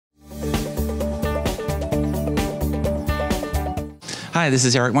Hi, this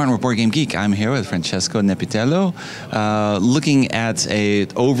is Eric Martin with Board Game Geek. I'm here with Francesco Nepitello, looking at an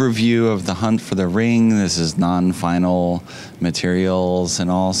overview of the Hunt for the Ring. This is non-final materials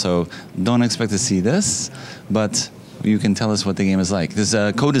and all, so don't expect to see this, but you can tell us what the game is like. This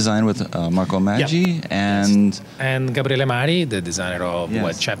is co-designed with Marco Maggi and Gabriele Mari, the designer of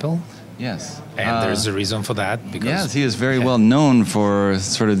Whitechapel. Yes. And there's a reason for that. Because yes, he is very well known for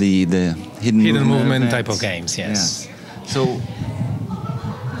sort of the hidden movement type of games, yes. So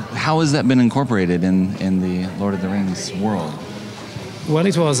how has that been incorporated in the Lord of the Rings world? Well,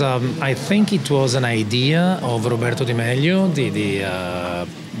 it was, I think it was an idea of Roberto Di Meglio, the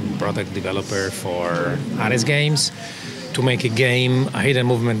product developer for Ares Games, to make a game, a hidden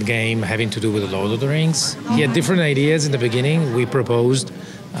movement game having to do with the Lord of the Rings. He had different ideas in the beginning. We proposed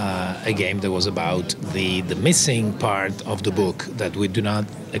a game that was about the missing part of the book that we do not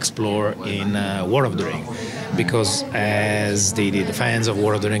explore in War of the Ring. Because as the fans of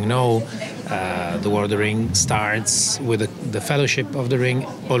War of the Ring know, the War of the Ring starts with the Fellowship of the Ring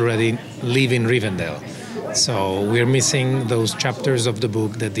already leaving Rivendell. So we're missing those chapters of the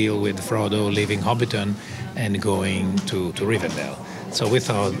book that deal with Frodo leaving Hobbiton and going to Rivendell. So we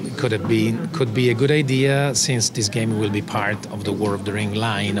thought it could be a good idea, since this game will be part of the War of the Ring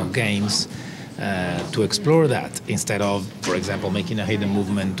line of games, to explore that instead of, for example, making a hidden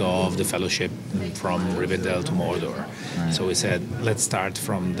movement of the Fellowship from Rivendell to Mordor. Right. So we said, let's start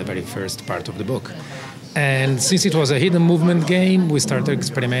from the very first part of the book. And since it was a hidden movement game, we started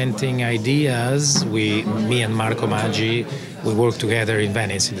experimenting ideas. Me and Marco Maggi, we worked together in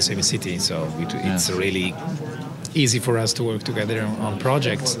Venice, in the same city, so it's really easy for us to work together on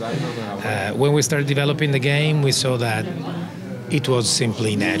projects. When we started developing the game, we saw that it was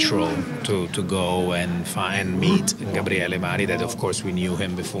simply natural to go and meet Gabriele Mari, that of course we knew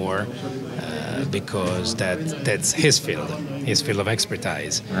him before, because that's his field of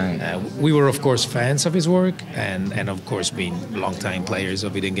expertise. Right. We were of course fans of his work, and of course being long-time players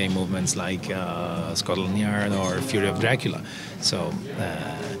of video game movements like Scotland Yard or Fury of Dracula. So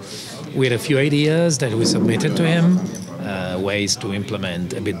we had a few ideas that we submitted to him, ways to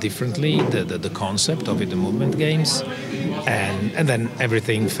implement a bit differently the concept of the movement games, and then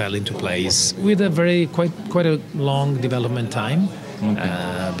everything fell into place with a quite a long development time.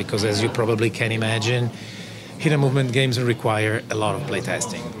 Okay. Because as you probably can imagine, hidden movement games require a lot of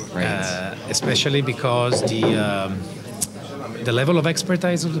playtesting, right. Especially because the level of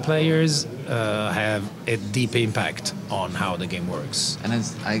expertise of the players have a deep impact on how the game works. And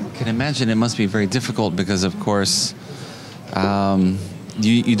as I can imagine, it must be very difficult because, of course,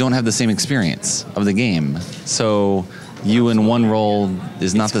 you don't have the same experience of the game. So you in one role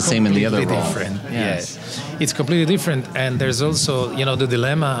is not the same in the other role. Different. Yes. It's completely different. And there's also, the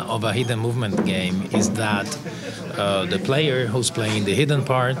dilemma of a hidden movement game is that the player who's playing the hidden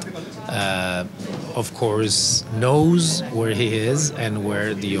part, of course, knows where he is and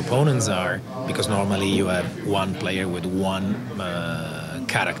where the opponents are, because normally you have one player with one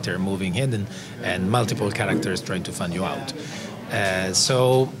character moving hidden and multiple characters trying to find you out.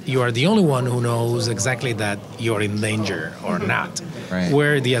 So you are the only one who knows exactly that you're in danger or not, right.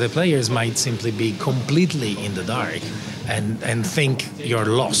 Where the other players might simply be completely in the dark and think you're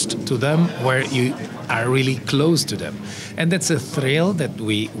lost to them, where you are really close to them. And that's a thrill that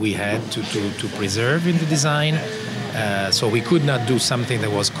we had to preserve in the design. So we could not do something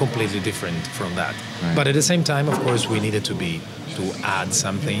that was completely different from that. Right. But at the same time, of course, we needed to add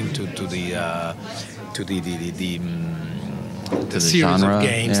something to the series genre. Of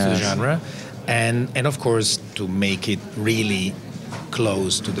games, yes. to the genre, and of course to make it really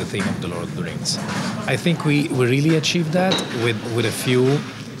close to the theme of the Lord of the Rings. I think we really achieved that with a few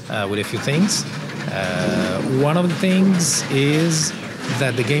things. One of the things is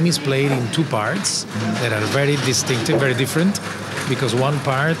that the game is played in two parts that are very distinctive, very different, because one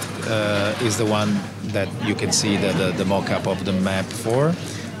part is the one that you can see the mock-up of the map for.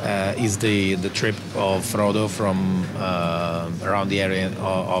 Is the trip of Frodo from around the area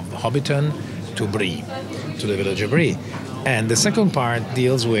of Hobbiton to Bree, to the village of Bree. And the second part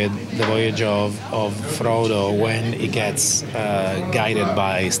deals with the voyage of Frodo when he gets guided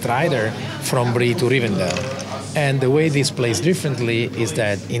by Strider from Bree to Rivendell. And the way this plays differently is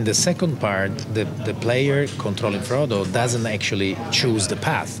that in the second part, the player controlling Frodo doesn't actually choose the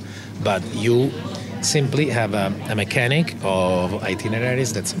path, but you simply have a mechanic of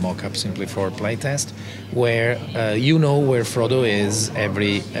itineraries, that's a mock-up simply for playtest, where you know where Frodo is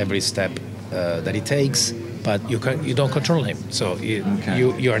every step that he takes, but you don't control him. So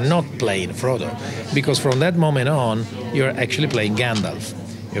you are not playing Frodo, because from that moment on, you're actually playing Gandalf.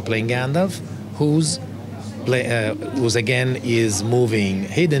 You're playing Gandalf, who's who's again is moving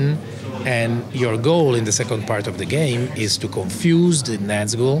hidden, and your goal in the second part of the game is to confuse the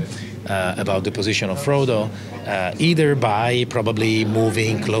Nazgul about the position of Frodo, either by probably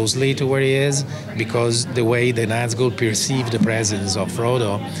moving closely to where he is, because the way the Nazgul perceive the presence of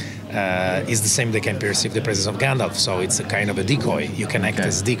Frodo is the same they can perceive the presence of Gandalf, so it's a kind of a decoy. You can act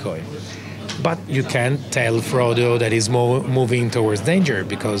as decoy. But you can't tell Frodo that he's moving towards danger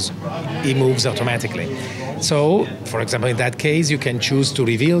because he moves automatically. So, for example, in that case, you can choose to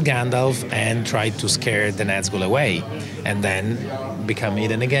reveal Gandalf and try to scare the Nazgul away, and then become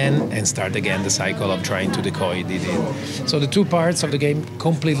hidden again and start again the cycle of trying to decoy the. So the two parts of the game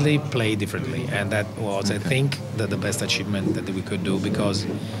completely play differently, and that was, I think, the best achievement that we could do, because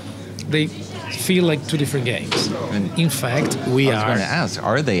they feel like two different games. And in fact, I was going to ask,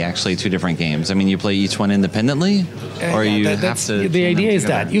 are they actually two different games? I mean, you play each one independently, or you have to... The idea is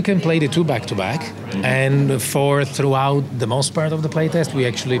that you can play the two back-to-back, and throughout the most part of the playtest, we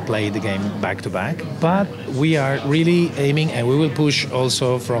actually play the game back-to-back, but we are really aiming, and we will push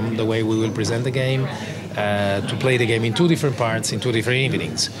also from the way we will present the game, to play the game in two different parts, in two different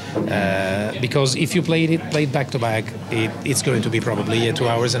evenings. Because if you play it back to back, it's going to be probably a 2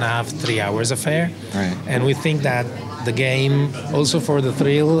 hours and a half, 3 hours affair. Right. And we think that the game, also for the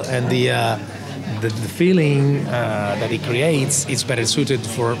thrill and the feeling that it creates, it's better suited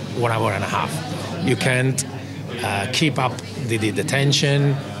for 1 hour and a half. You can't keep up the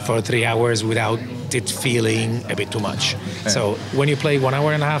tension for 3 hours without it feeling a bit too much. Okay. So when you play 1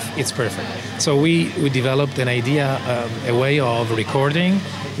 hour and a half, it's perfect. So we developed an idea, a way of recording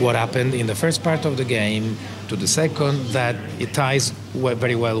what happened in the first part of the game to the second, that it ties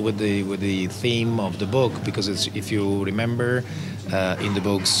very well with the theme of the book, because if you remember, in the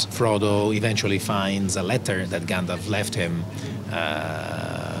books, Frodo eventually finds a letter that Gandalf left him,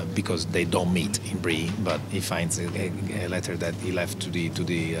 because they don't meet in Bree, but he finds a letter that he left to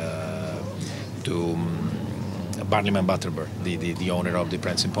Barneyman Butterbur, the owner of the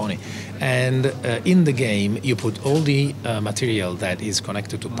Prancing Pony. And in the game, you put all the material that is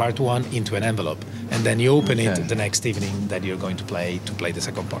connected to part one into an envelope, and then you open it the next evening that you're going to play the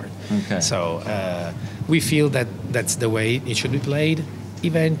second part. Okay. So we feel that that's the way it should be played.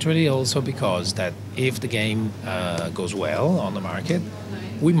 Eventually, also because that if the game goes well on the market,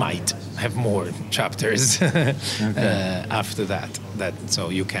 we might have more chapters after that. So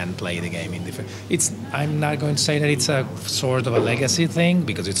you can play the game in different. I'm not going to say that it's a sort of a legacy thing,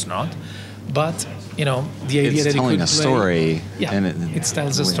 because it's not. But the idea that you could play, a story. Yeah, and it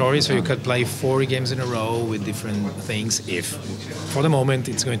tells a story. So you could play 4 games in a row with different things. If for the moment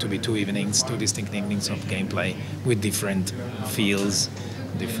it's going to be 2 evenings, 2 distinct evenings of gameplay with different feels,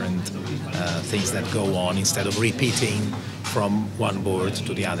 different things that go on, instead of repeating from one board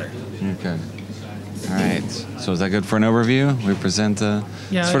to the other. Okay. All right. So is that good for an overview? We present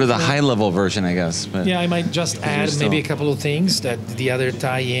sort of the high-level version, I guess. But I might just add maybe a couple of things. That the other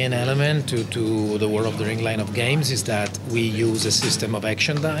tie-in element to the War of the Ring line of games is that we use a system of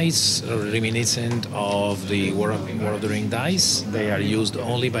action dice, reminiscent of the War of the Ring dice. They are used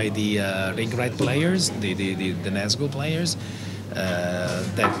only by the Ring-Rite players, the Nazgul players,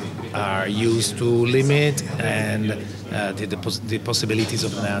 that are used to limit and the possibilities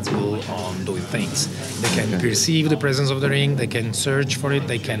of the Nazgul on doing things. They can perceive the presence of the ring, they can search for it,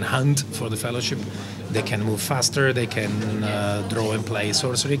 they can hunt for the Fellowship, they can move faster, they can draw and play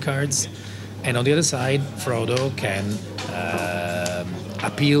sorcery cards. And on the other side, Frodo can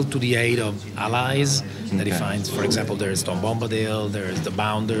appeal to the aid of allies that he finds. For example, there's Tom Bombadil, there's the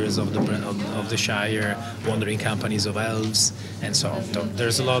Bounders of the Shire, wandering companies of elves, and so on. So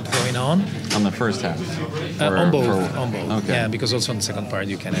there's a lot going on. On the first half? On both. Okay. Yeah, because also on the second part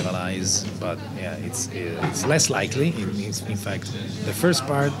you can have allies, but it's less likely. In fact, the first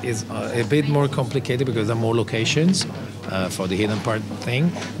part is a bit more complicated because there are more locations for the hidden part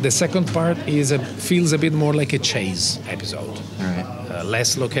thing. The second part feels a bit more like a chase episode. Right.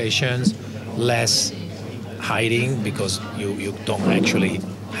 Less locations, less hiding, because you don't actually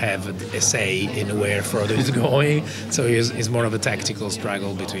have a say in where Frodo is going. So it's more of a tactical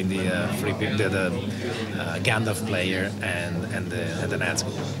struggle between the Gandalf player and the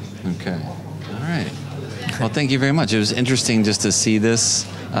Nazgul. Okay. All right. Well, thank you very much. It was interesting just to see this.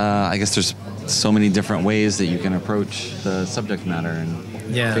 I guess there's so many different ways that you can approach the subject matter and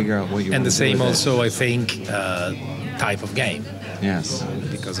figure out what you want to do. And the same also, I think, type of game. Yes.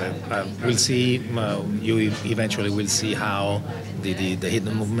 Because we'll see, you eventually will see how the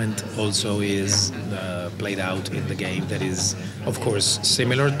hidden movement also is played out in the game. That is, of course,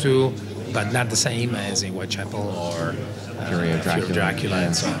 similar to, but not the same as in Whitechapel or Fury of Dracula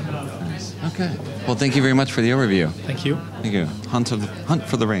and so on. Nice. Okay. Well, thank you very much for the overview. Thank you. Thank you. Hunt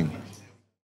for the ring.